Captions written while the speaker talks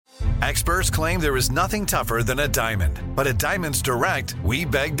Experts claim there is nothing tougher than a diamond. But at Diamonds Direct, we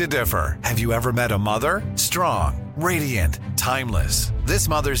beg to differ. Have you ever met a mother? Strong, radiant, timeless. This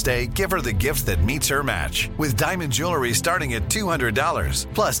Mother's Day, give her the gift that meets her match. With diamond jewelry starting at $200.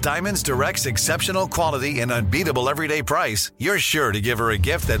 Plus Diamonds Direct's exceptional quality and unbeatable everyday price, you're sure to give her a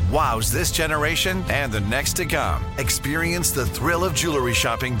gift that wows this generation and the next to come. Experience the thrill of jewelry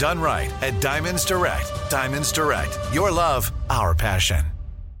shopping done right at Diamonds Direct. Diamonds Direct. Your love, our passion.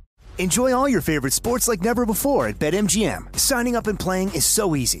 Enjoy all your favorite sports like never before at BetMGM. Signing up and playing is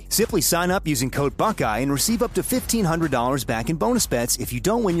so easy. Simply sign up using code Buckeye and receive up to $1,500 back in bonus bets if you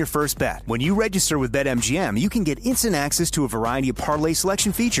don't win your first bet. When you register with BetMGM, you can get instant access to a variety of parlay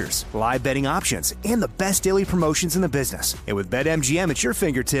selection features, live betting options, and the best daily promotions in the business. And with BetMGM at your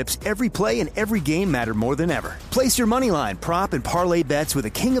fingertips, every play and every game matter more than ever. Place your moneyline, prop, and parlay bets with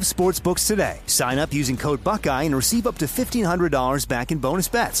the king of sportsbooks today. Sign up using code Buckeye and receive up to $1,500 back in bonus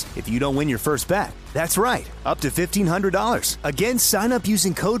bets if you don't win your first bet. That's right, up to $1,500. Again, sign up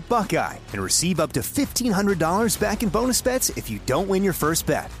using code Buckeye and receive up to $1,500 back in bonus bets if you don't win your first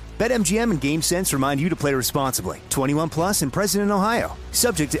bet. BetMGM and GameSense remind you to play responsibly. 21 plus and present in Ohio.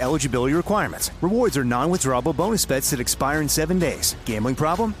 Subject to eligibility requirements. Rewards are non-withdrawable bonus bets that expire in 7 days. Gambling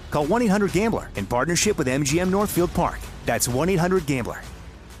problem? Call 1-800-GAMBLER in partnership with MGM Northfield Park. That's 1-800-GAMBLER.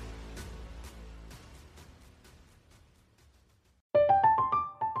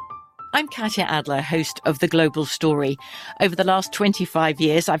 I'm Katya Adler, host of The Global Story. Over the last 25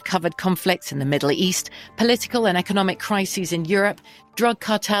 years, I've covered conflicts in the Middle East, political and economic crises in Europe, drug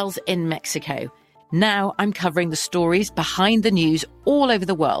cartels in Mexico. Now I'm covering the stories behind the news all over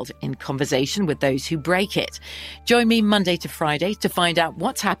the world in conversation with those who break it. Join me Monday to Friday to find out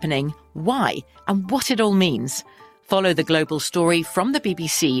what's happening, why, and what it all means. Follow The Global Story from the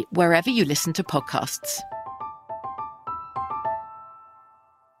BBC wherever you listen to podcasts.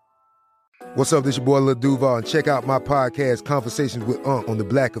 What's up, this your boy Lil Duval, and check out my podcast, Conversations with Unc, on the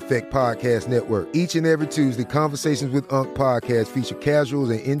Black Effect Podcast Network. Each and every Tuesday, Conversations with Unc podcast feature casuals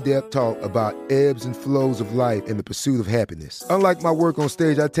and in-depth talk about ebbs and flows of life and the pursuit of happiness. Unlike my work on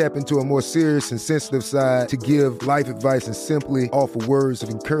stage, I tap into a more serious and sensitive side to give life advice and simply offer words of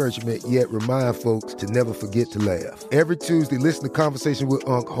encouragement, yet remind folks to never forget to laugh. Every Tuesday, listen to Conversations with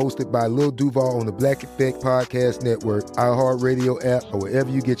Unc, hosted by Lil Duval on the Black Effect Podcast Network, iHeartRadio app, or wherever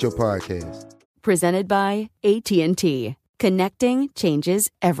you get your podcasts. Presented by AT&T. Connecting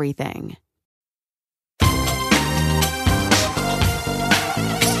changes everything.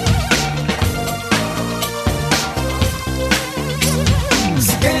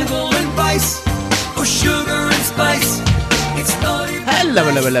 Scandal and vice, or sugar and spice. It's not even Hello.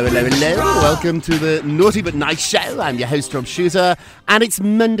 Welcome to the Naughty But Nice Show. I'm your host, Rob Shooter, and it's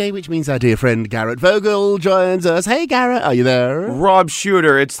Monday, which means our dear friend Garrett Vogel joins us. Hey, Garrett, are you there? Rob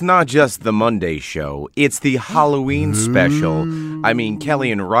Shooter, it's not just the Monday show. It's the Halloween special. I mean,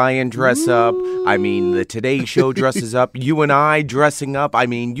 Kelly and Ryan dress up. I mean, the Today Show dresses up. You and I dressing up. I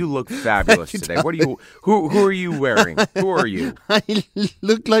mean, you look fabulous today. What are you? Who are you wearing? Who are you? I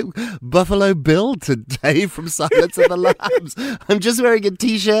look like Buffalo Bill today from Silence of the Lambs. I'm just wearing a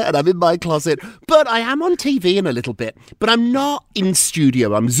t-shirt and I'm in my closet, but I am on TV in a little bit. But I'm not in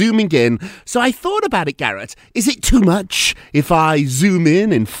studio. I'm zooming in. So I thought about it, Garrett. Is it too much if I zoom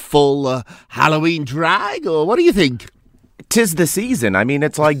in full Halloween drag, or what do you think? 'Tis the season. I mean,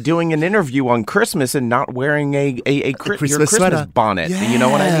 it's like doing an interview on Christmas and not wearing your Christmas sweater bonnet. Yeah. You know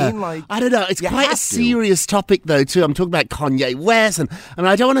what I mean? Like, I don't know. It's quite a serious topic, though, too. I'm talking about Kanye West, and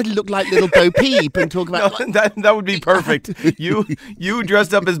I don't want to look like little Bo Peep and talk about... No, that would be perfect. You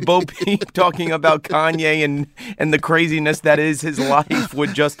dressed up as Bo Peep talking about Kanye and the craziness that is his life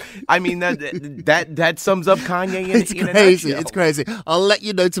would just... I mean, that sums up Kanye in a nutshell. It's crazy. I'll let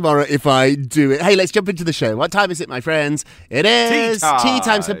you know tomorrow if I do it. Hey, let's jump into the show. What time is it, my friends? It is tea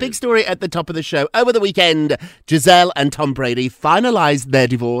time. So, big story at the top of the show. Over the weekend, Giselle and Tom Brady finalised their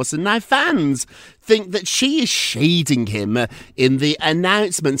divorce, and now fans think that she is shading him in the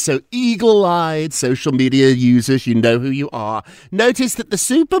announcement. So eagle-eyed social media users, you know who you are, noticed that the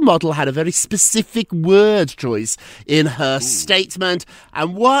supermodel had a very specific word choice in her statement.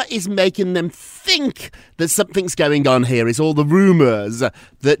 And what is making them think that something's going on here is all the rumours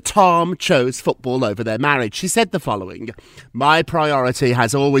that Tom chose football over their marriage. She said the following: "My priority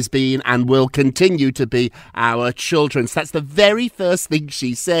has always been and will continue to be our children." So that's the very first thing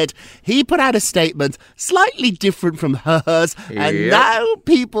she said. He put out a statement statement slightly different from hers, and now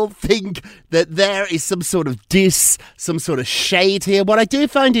people think that there is some sort of diss, some sort of shade here. What I do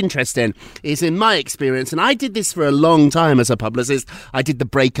find interesting is, in my experience, and I did this for a long time as a publicist, I did the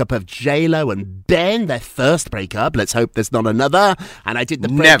breakup of J-Lo and Ben, their first breakup. Let's hope there's not another. And I did the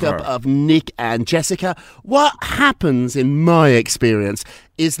breakup of Nick and Jessica. What happens, in my experience,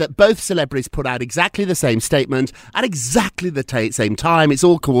 is that both celebrities put out exactly the same statement at exactly the same time. It's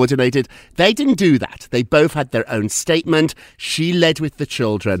all coordinated. They didn't do that. They both had their own statement. She led with the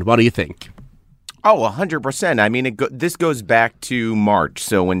children. What do you think? Oh, 100%. I mean, this goes back to March.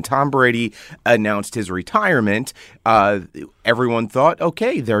 So when Tom Brady announced his retirement, everyone thought,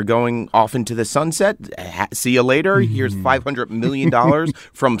 okay, they're going off into the sunset. See you later. Here's $500 million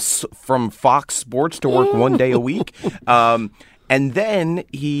from Fox Sports to work one day a week. And then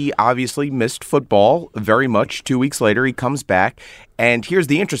he obviously missed football very much. 2 weeks later, he comes back. And here's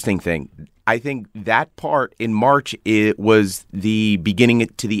the interesting thing. I think that part in March, it was the beginning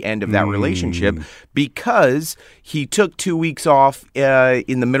to the end of that relationship, because he took 2 weeks off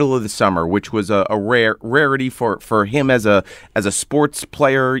in the middle of the summer, which was a rarity for him as a sports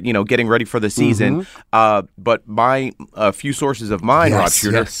player, you know, getting ready for the season. But a few sources of mine, Rob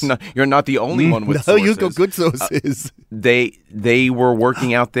Shooter, you're not the only one with sources. No, you got good sources. They were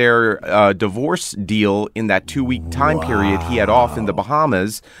working out their divorce deal in that 2 week time period he had off in the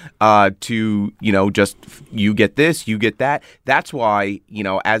Bahamas to, you know, just you get this, you get that. That's why, you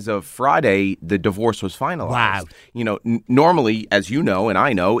know, as of Friday, the divorce was finalized. Wow. You know, normally, as you know and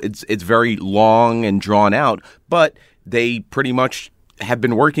I know, it's very long and drawn out, but they pretty much have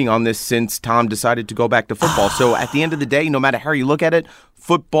been working on this since Tom decided to go back to football. So at the end of the day, no matter how you look at it,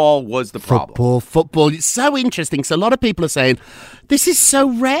 football was the problem. Football. It's so interesting. So a lot of people are saying, this is so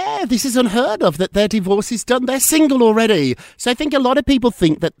rare. This is unheard of that their divorce is done. They're single already. So I think a lot of people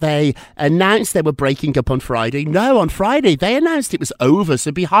think that they announced they were breaking up on Friday. No, on Friday, they announced it was over.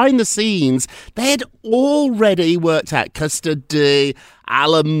 So behind the scenes, they had already worked out custody,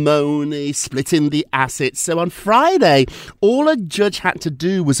 alimony, splitting the assets. So on Friday, all a judge had to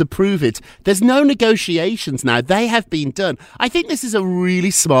do was approve it. There's no negotiations now. They have been done. I think this is a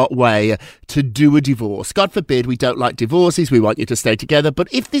really smart way to do a divorce. God forbid we don't like divorces. We want you to stay together. But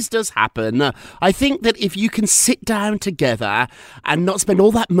if this does happen, I think that if you can sit down together and not spend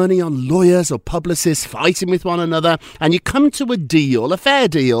all that money on lawyers or publicists fighting with one another, and you come to a deal, a fair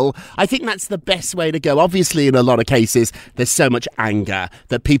deal, I think that's the best way to go. Obviously, in a lot of cases, there's so much anger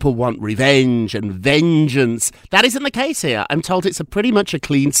that people want revenge and vengeance. That isn't the case here. I'm told it's pretty much a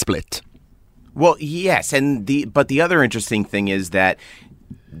clean split. Well, yes, but the other interesting thing is that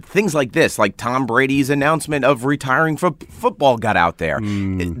things like this, like Tom Brady's announcement of retiring from football, got out there.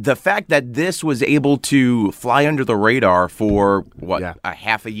 The fact that this was able to fly under the radar for a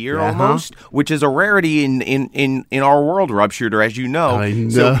half a year almost, which is a rarity in our world, Rob Shooter, as you know. I know.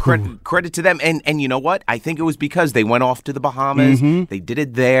 So credit to them. And you know what? I think it was because they went off to the Bahamas. They did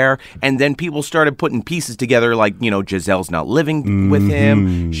it there, and then people started putting pieces together, like, you know, Gisele's not living with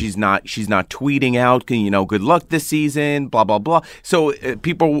him. She's not tweeting out, you know, good luck this season, blah blah blah. So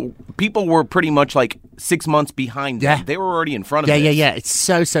people were pretty much like 6 months behind them. They were already in front of it. Yeah. It's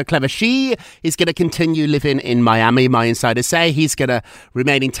so clever. She is going to continue living in Miami, my insiders say. He's going to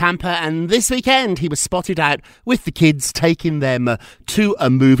remain in Tampa. And this weekend, he was spotted out with the kids, taking them to a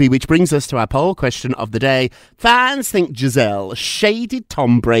movie, which brings us to our poll question of the day. Fans think Gisele shaded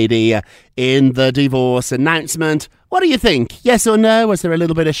Tom Brady in the divorce announcement. What do you think? Yes or no? Was there a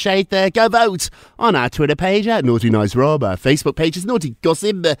little bit of shade there? Go vote on our Twitter page at Naughty Nice Rob. Our Facebook page is Naughty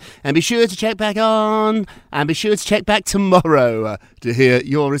Gossip. And be sure to check back tomorrow to hear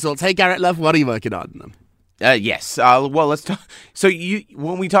your results. Hey, Garrett Love, what are you working on? Yes. Well, let's talk. So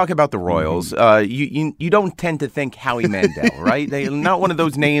when we talk about the Royals, you don't tend to think Howie Mandel, right? They're not one of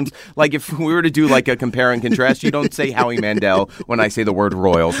those names. Like if we were to do like a compare and contrast, you don't say Howie Mandel when I say the word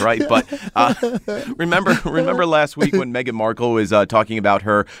Royals, right? But remember last week when Meghan Markle was talking about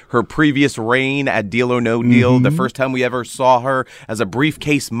her previous reign at Deal or No Deal, the first time we ever saw her as a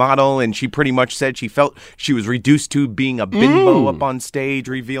briefcase model, and she pretty much said she felt she was reduced to being a bimbo up on stage,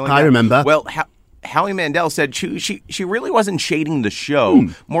 revealing. I remember. Well, Howie Mandel said she really wasn't shading the show,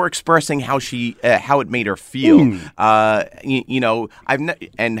 more expressing how it made her feel. You know,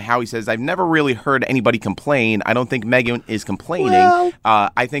 and Howie says, I've never really heard anybody complain. I don't think Meghan is complaining. Well,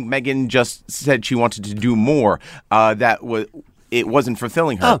 I think Meghan just said she wanted to do more. It wasn't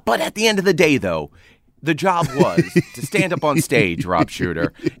fulfilling her. But at the end of the day, though, the job was to stand up on stage, Rob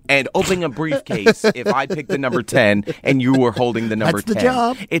Shooter, and open a briefcase if I picked the number 10 and you were holding the number 10. That's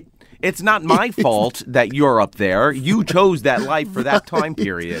the job. It's not my fault that you're up there. You chose that life for that time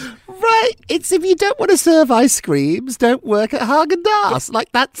period. Right. like, it's if you don't want to serve ice creams, don't work at Haagen-Dazs.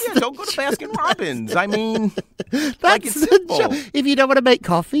 Like, that's... Yeah, don't go to Baskin-Robbins. I mean, that's like, it's simple. If you don't want to make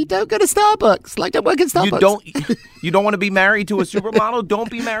coffee, don't go to Starbucks. Like, don't work at Starbucks. You don't want to be married to a supermodel?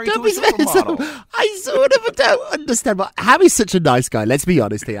 Don't be married to a supermodel. So, I sort of don't understand. But Harry's such a nice guy. Let's be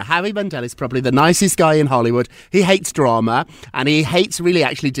honest here. Harry Mandel is probably the nicest guy in Hollywood. He hates drama, and he hates really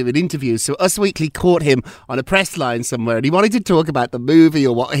actually doing interviews. So Us Weekly caught him on a press line somewhere, and he wanted to talk about the movie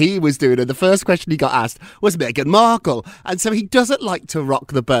or what he was doing. And the first question he got asked was Meghan Markle. And so he doesn't like to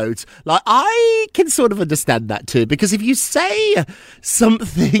rock the boat. Like, I can sort of understand that too, because if you say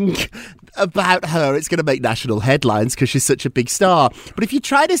something about her, it's going to make national headlines because she's such a big star. But if you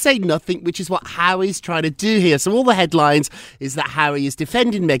try to say nothing, which is what Howie's trying to do here, so all the headlines is that Howie is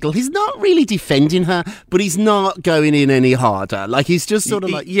defending Meghan. He's not really defending her, but he's not going in any harder. Like, he's just sort of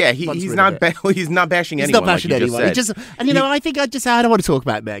like... Yeah, he's not bashing anyone. He's not bashing anyone. And you know, I think I don't want to talk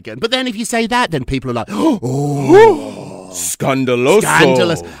about Meghan. But then if you say that, then people are like, oh, scandaloso.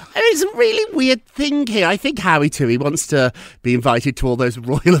 Scandalous. It's a really weird thing here. I think Howie too, he wants to be invited to all those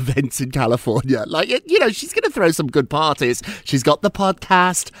royal events in California. Like, you know, she's going to throw some good parties. She's got the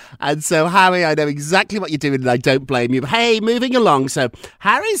podcast. And so, Howie, I know exactly what you're doing and I don't blame you. Hey, moving along. So,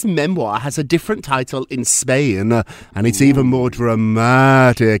 Harry's memoir has a different title in Spain and it's even more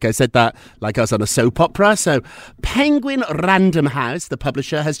dramatic. I said that like I was on a soap opera. So, Penguin Random House, the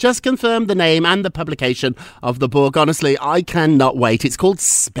publisher, has just confirmed the name and the publication of the book. Honestly, I cannot wait. It's called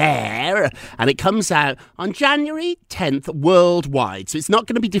Spare and it comes out on January 10th worldwide. So, it's not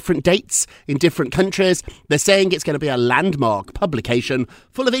going to be different dates in different countries. They're saying it's going to be a landmark publication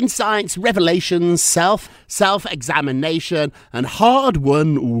full of insights, revelations, self-examination and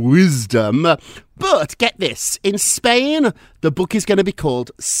hard-won wisdom. But get this, in Spain, the book is going to be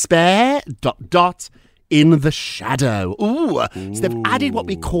called Spare... in the Shadow. Ooh. So they've added what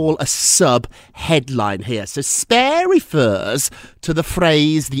we call a sub-headline here. So spare refers to the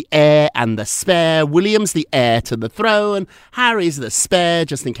phrase the heir and the spare. William's the heir to the throne. Harry's the spare,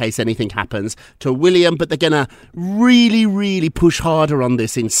 just in case anything happens to William. But they're going to really, really push harder on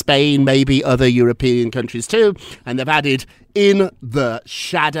this in Spain, maybe other European countries too. And they've added in the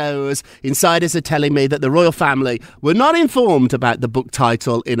shadows. Insiders are telling me that the royal family were not informed about the book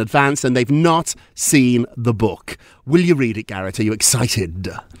title in advance and they've not seen the book. Will you read it, Garrett? Are you excited?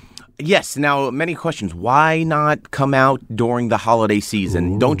 Yes. Now, many questions. Why not come out during the holiday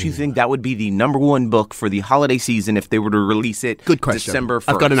season? Ooh. Don't you think that would be the number one book for the holiday season if they were to release it Good question. December 1st?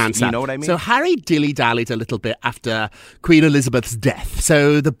 I've got an answer. You know what I mean? So Harry dilly-dallied a little bit after Queen Elizabeth's death.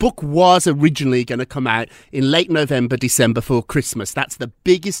 So the book was originally going to come out in late November, December for Christmas. That's the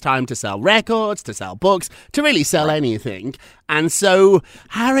biggest time to sell records, to sell books, to really sell anything. And so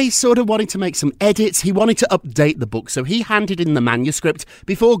Harry sort of wanted to make some edits. He wanted to update the book. So he handed in the manuscript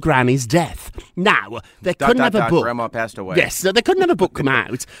before Granny's death. Now, they couldn't have a book. Grandma passed away. Yes, so they couldn't have a book come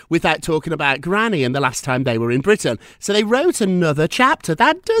out without talking about Granny and the last time they were in Britain. So they wrote another chapter.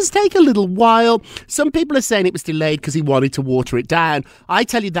 That does take a little while. Some people are saying it was delayed because he wanted to water it down. I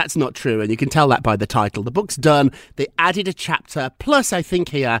tell you that's not true, and you can tell that by the title. The book's done. They added a chapter. Plus, I think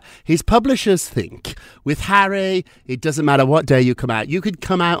here, his publishers think with Harry, it doesn't matter what day you come out. You could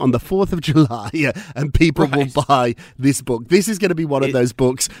come out on the 4th of July and people will buy this book. This is going to be one of those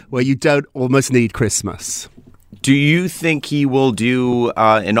books where you don't almost need Christmas. Do you think he will do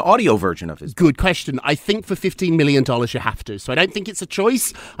an audio version of his book? Good question. I think for $15 million you have to. So I don't think it's a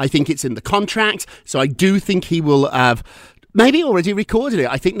choice. I think it's in the contract. So I do think he will have... maybe already recorded it.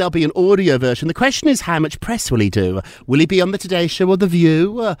 I think there'll be an audio version. The question is, how much press will he do? Will he be on the Today Show or The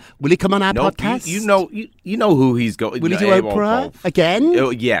View? Will he come on our podcast? You know who he's going. Will he do Oprah again? Oh,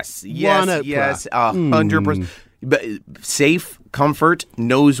 yes, 100%. But safe, comfort,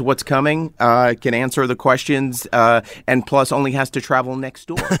 knows what's coming, can answer the questions, and plus only has to travel next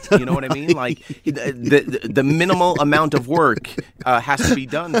door. You know what I mean? Like the minimal amount of work has to be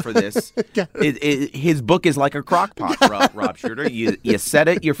done for this. His book is like a crock pot, Rob Shooter. You set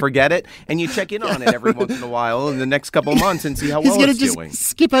it, you forget it, and you check in on it every once in a while in the next couple of months and see how well it's doing. He's going to just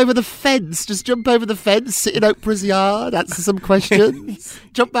skip over the fence, just jump over the fence, sit in Oprah's yard, answer some questions,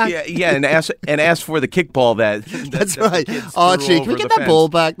 jump back. Yeah, and ask for the kickball That's right. Archie, can we get that ball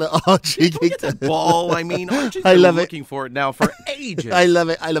back that Archie kicked? That ball, I mean, Archie's been looking for it now for ages. I love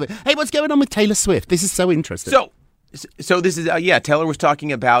it. Hey, what's going on with Taylor Swift? This is so interesting. So, So this is, Taylor was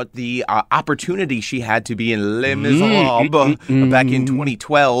talking about the opportunity she had to be in Les Miserables back in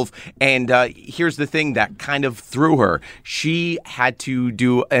 2012. And here's the thing that kind of threw her. She had to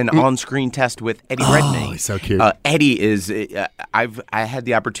do an on-screen test with Eddie Redmayne. Oh, so cute. Eddie is, I had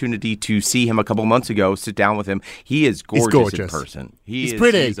the opportunity to see him a couple months ago, sit down with him. He is gorgeous in person. He's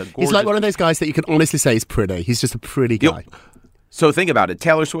pretty. He's like one of those guys that you can honestly say is pretty. He's just a pretty guy. So think about it.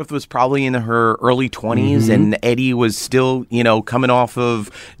 Taylor Swift was probably in her early 20s, and Eddie was still, coming off of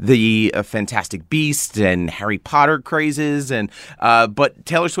the Fantastic Beasts and Harry Potter crazes. And but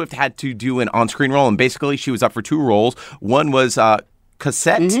Taylor Swift had to do an on-screen role, and basically she was up for 2 roles. One was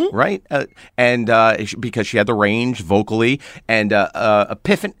Cassette, right? And because she had the range vocally, and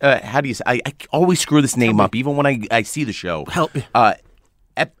Epiphany. How do you say? I always screw this name up, even when I see the show. Help me.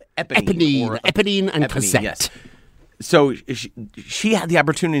 Eponine and Cassette. Yes. So she had the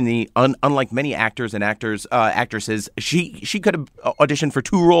opportunity, unlike many actors and actresses, she could have auditioned for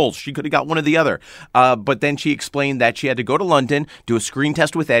 2 roles. She could have got one or the other. But then she explained that she had to go to London, do a screen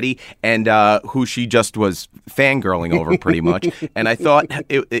test with Eddie, and who she just was fangirling over pretty much. And I thought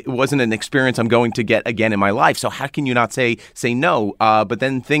it wasn't an experience I'm going to get again in my life. So how can you not say no? But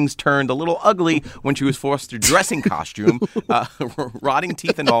then things turned a little ugly when she was forced to dress in costume, rotting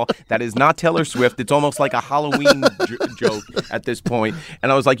teeth and all. That is not Taylor Swift. It's almost like a Halloween joke at this point, and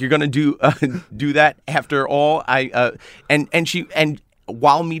I was like, "You're gonna do that after all?"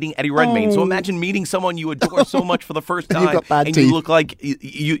 While meeting Eddie Redmayne, so imagine meeting someone you adore so much for the first time, and you look like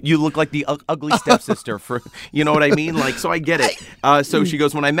you look like the ugly stepsister. For you know what I mean? Like, so I get it. So she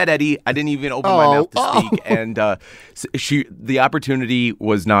goes, when I met Eddie, I didn't even open my mouth to speak, and the opportunity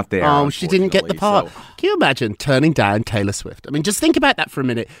was not there. Oh, she didn't get the part. So. Can you imagine turning down Taylor Swift? I mean, just think about that for a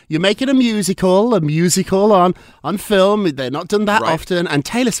minute. You're making a musical on film. They're not done that often, and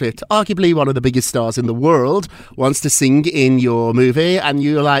Taylor Swift, arguably one of the biggest stars in the world, wants to sing in your movie. And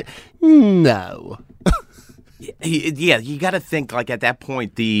you're like, no. Yeah, you got to think, like, at that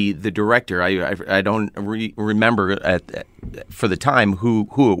point, the director, I don't remember for the time who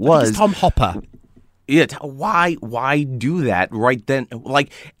it was. It's Tom Hopper. Yeah, why do that right then?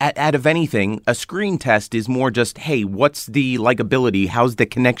 Like, out of anything, a screen test is more just, hey, what's the likability? How's the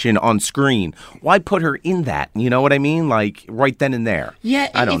connection on screen? Why put her in that? You know what I mean? Like, right then and there. Yeah,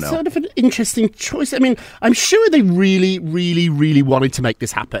 I don't know. It's sort of an interesting choice. I mean, I'm sure they really, really, really wanted to make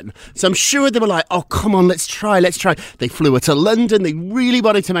this happen. So I'm sure they were like, oh, come on, let's try. They flew her to London. They really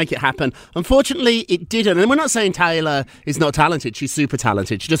wanted to make it happen. Unfortunately, it didn't. And we're not saying Taylor is not talented. She's super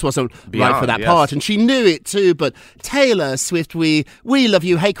talented. She just wasn't right for that part. And she knew it too, but Taylor Swift, we love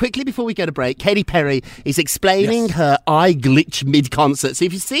you. Hey, quickly before we go to break, Katy Perry is explaining her eye glitch mid-concert. So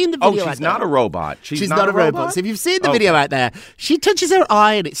if you've seen the video she's not a robot. She's not a robot. So if you've seen the video out there, she touches her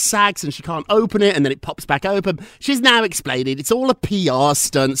eye and it sags and she can't open it and then it pops back open. She's now explaining it's all a PR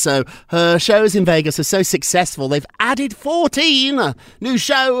stunt. So her shows in Vegas are so successful, they've added 14 new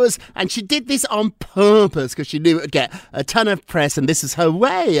shows, and she did this on purpose because she knew it would get a ton of press, and this is her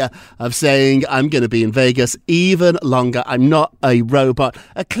way of saying, I'm going to be in Vegas even longer. I'm not a robot.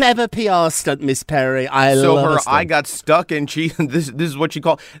 A clever PR stunt, Miss Perry. So her eye got stuck, and she this is what she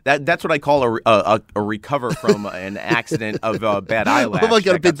called that. That's what I call a recover from an accident of bad eyelash. Oh my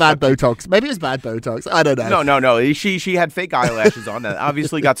God, a bit bad Botox. Maybe it was bad Botox. I don't know. No. She had fake eyelashes on that.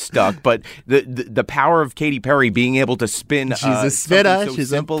 Obviously got stuck, but the power of Katy Perry being able to spin. She's a spinner. So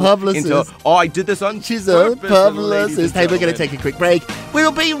she's a publicist. I did this on. She's a publicist. Hey, we're going to take a quick break. We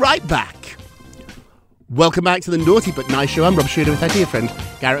will be right back. Welcome back to the Naughty But Nice Show. I'm Rob Schroeder with our dear friend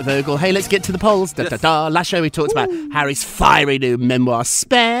Garrett Vogel. Hey, let's get to the polls. Last show we talked about Harry's fiery new memoir,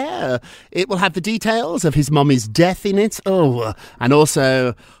 Spare. It will have the details of his mommy's death in it. Oh, and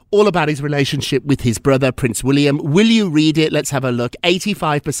also all about his relationship with his brother, Prince William. Will you read it? Let's have a look.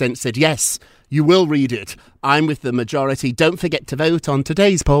 85% said yes, you will read it. I'm with the majority. Don't forget to vote on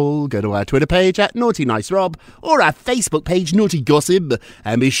today's poll. Go to our Twitter page at Naughty Nice Rob or our Facebook page, Naughty Gossip,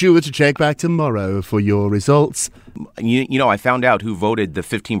 and be sure to check back tomorrow for your results. You know, I found out who voted the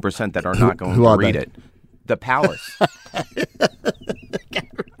 15% that are not going to read it. The Palace.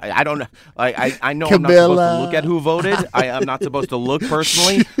 I don't know. I know Camilla. I'm not supposed to look at who voted. I'm not supposed to look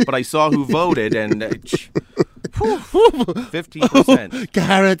personally, but I saw who voted, and 15%.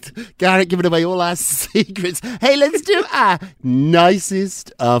 Garrett giving away all our secrets. Hey, let's do our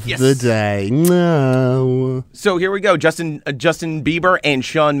nicest of the day. No. So here we go. Justin Bieber and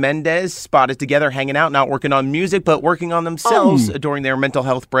Shawn Mendes spotted together hanging out, not working on music, but working on themselves during their mental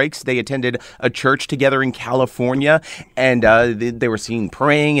health breaks. They attended a church together in California, and they were seen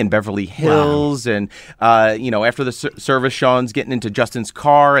praying in Beverly Hills. Wow. And, after the service, Shawn's getting into Justin's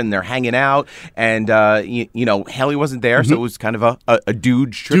car, and they're hanging out. And, Haley wasn't there, so it was kind of a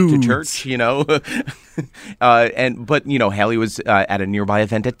dude trip to church, you know. But Haley was at a nearby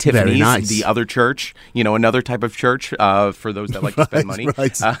event at Tiffany's, Very nice. the other church, another type of church for those that like to spend money.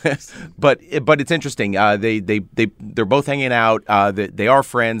 Right. But it's interesting. They're both hanging out. They are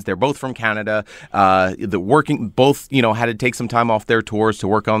friends. They're both from Canada. Both had to take some time off their tours to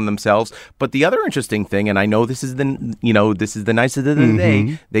work on themselves. But the other interesting thing, and I know this is the nicest of the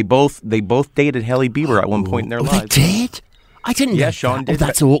day. They both dated Hailey Bieber at one point in their lives. They did? I didn't know. Yeah, Sean did. Oh,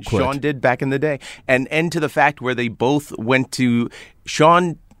 that's awkward. Sean did back in the day. And to the fact where they both went to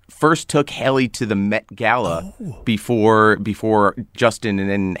Sean first took Hailey to the Met Gala before Justin and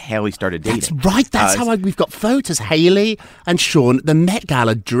then Hailey started dating. That's right. That's how we've got photos. Hailey and Sean at the Met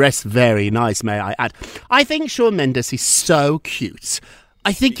Gala, dressed very nice, may I add. I think Shawn Mendes is so cute.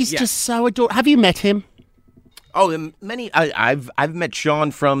 I think he's just so adorable. Have you met him? Oh, I've met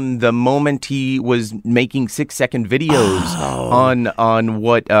Sean from the moment he was making 6-second videos on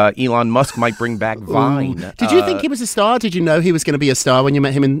what Elon Musk might bring back Vine. Did you think he was a star? Did you know he was going to be a star when you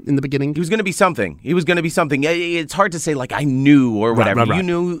met him in the beginning? He was going to be something. It's hard to say like I knew or whatever. Right.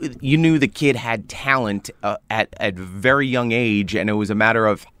 You knew the kid had talent at a very young age, and it was a matter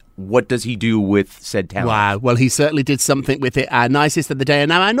of what does he do with said talent? Wow. Well, he certainly did something with it. Our nicest of the day. And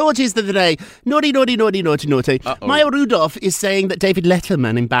now our naughtiest of the day. Naughty. Maya Rudolph is saying that David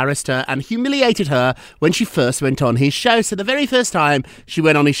Letterman embarrassed her and humiliated her when she first went on his show. So the very first time she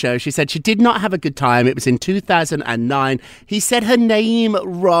went on his show, she said she did not have a good time. It was in 2009. He said her name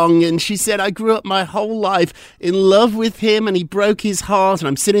wrong. And she said, I grew up my whole life in love with him and he broke his heart. And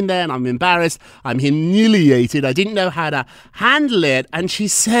I'm sitting there and I'm embarrassed. I'm humiliated. I didn't know how to handle it. And she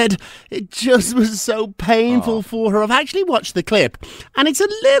said, it just was so painful for her. I've actually watched the clip, and it's a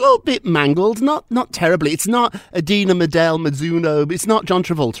little bit mangled, not terribly. It's not Adina Menzel Mizuno. It's not John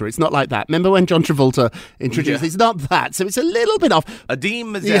Travolta. It's not like that. Remember when John Travolta introduced? It's not that. So it's a little bit off.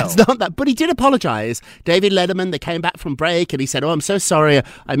 Adina Menzel. Yeah, it's not that. But he did apologise. David Letterman, they came back from break, and he said, I'm so sorry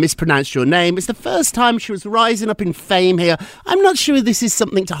I mispronounced your name. It's the first time she was rising up in fame here. I'm not sure this is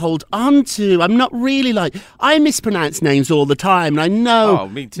something to hold on to. I'm not really I mispronounce names all the time, and I know. Oh,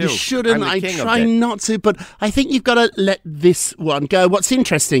 me too. You shouldn't. I try not to, but I think you've got to let this one go. What's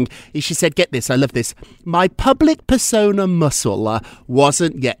interesting is she said, get this, I love this, my public persona muscle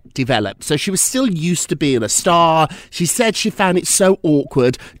wasn't yet developed. So she was still used to being a star. She said she found it so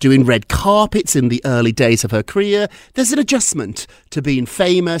awkward doing red carpets in the early days of her career. There's an adjustment to being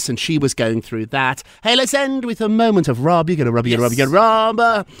famous, and she was going through that. Hey, let's end with a moment of Rob. You're going to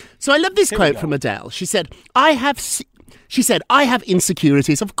Rob. So I love this quote from Adele. She said, I have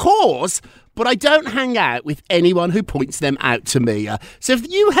insecurities, of course, but I don't hang out with anyone who points them out to me. So if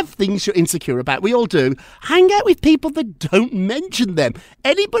you have things you're insecure about, we all do, hang out with people that don't mention them.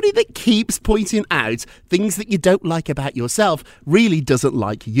 Anybody that keeps pointing out things that you don't like about yourself really doesn't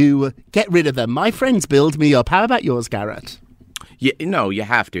like you. Get rid of them. My friends build me up. How about yours, Garrett? Yeah, no, you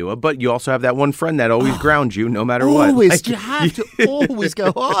have to. But you also have that one friend that always grounds you no matter what. Always. You have to always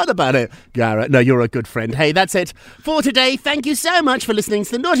go on about it. Garrett, no, you're a good friend. Hey, that's it for today. Thank you so much for listening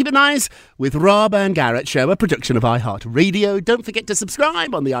to the Naughty But Nice with Rob and Garrett show, a production of iHeartRadio. Don't forget to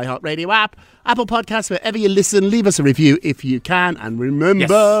subscribe on the iHeartRadio app, Apple Podcasts, wherever you listen. Leave us a review if you can. And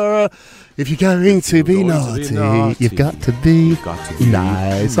remember, if you're going to be naughty, you've got to be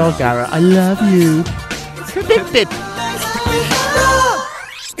nice. Oh, Garrett, I love you. Bip, bip.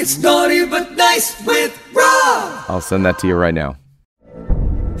 It's Naughty But Nice with Rob. I'll send that to you right now.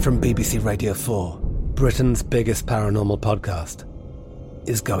 From BBC Radio 4, Britain's biggest paranormal podcast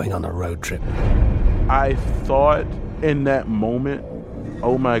is going on a road trip. I thought in that moment,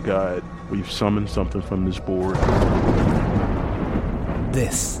 oh my God, we've summoned something from this board.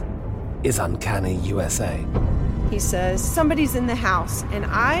 This is Uncanny USA. He says, somebody's in the house, and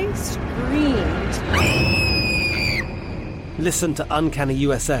I screamed. Listen to Uncanny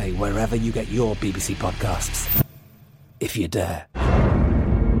USA wherever you get your BBC podcasts, if you dare.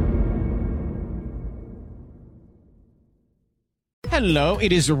 Hello,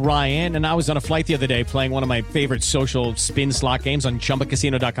 it is Ryan, and I was on a flight the other day playing one of my favorite social spin slot games on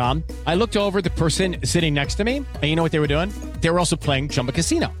ChumbaCasino.com. I looked over at the person sitting next to me, and you know what they were doing? They were also playing Chumba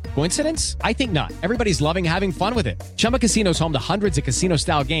Casino. Coincidence? I think not. Everybody's loving having fun with it. Chumba Casino is home to hundreds of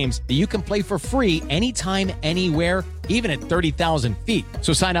casino-style games that you can play for free anytime, anywhere, even at 30,000 feet.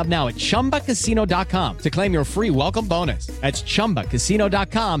 So sign up now at ChumbaCasino.com to claim your free welcome bonus. That's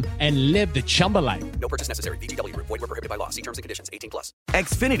ChumbaCasino.com and live the Chumba life. No purchase necessary. VGW. Void where prohibited by law. See terms and conditions. 18+.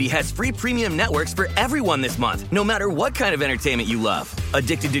 Xfinity has free premium networks for everyone this month, no matter what kind of entertainment you love.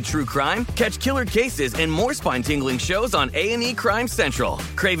 Addicted to true crime? Catch killer cases and more spine-tingling shows on A&E Crime Central.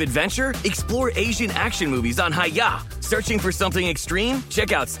 Crave adventure? Explore Asian action movies on Hi-YAH. Searching for something extreme?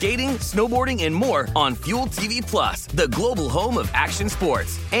 Check out skating, snowboarding, and more on Fuel TV Plus, the global home of action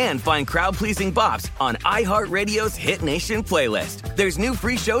sports. And find crowd-pleasing bops on iHeartRadio's Hit Nation playlist. There's new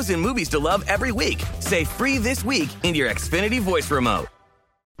free shows and movies to love every week. Say free this week in your Xfinity voice remote.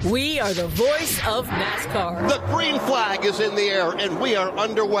 We are the voice of NASCAR. The green flag is in the air, and we are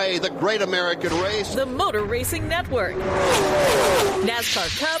underway. The Great American Race. The Motor Racing Network.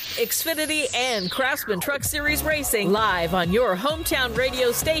 NASCAR Cup, Xfinity, and Craftsman Truck Series Racing live on your hometown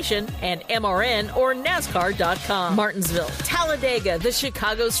radio station and MRN or NASCAR.com. Martinsville, Talladega, the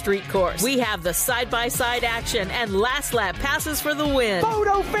Chicago Street Course. We have the side-by-side action and last lap passes for the win.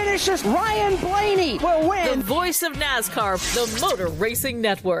 Photo finishes. Ryan Blaney will win. The voice of NASCAR, the Motor Racing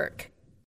Network.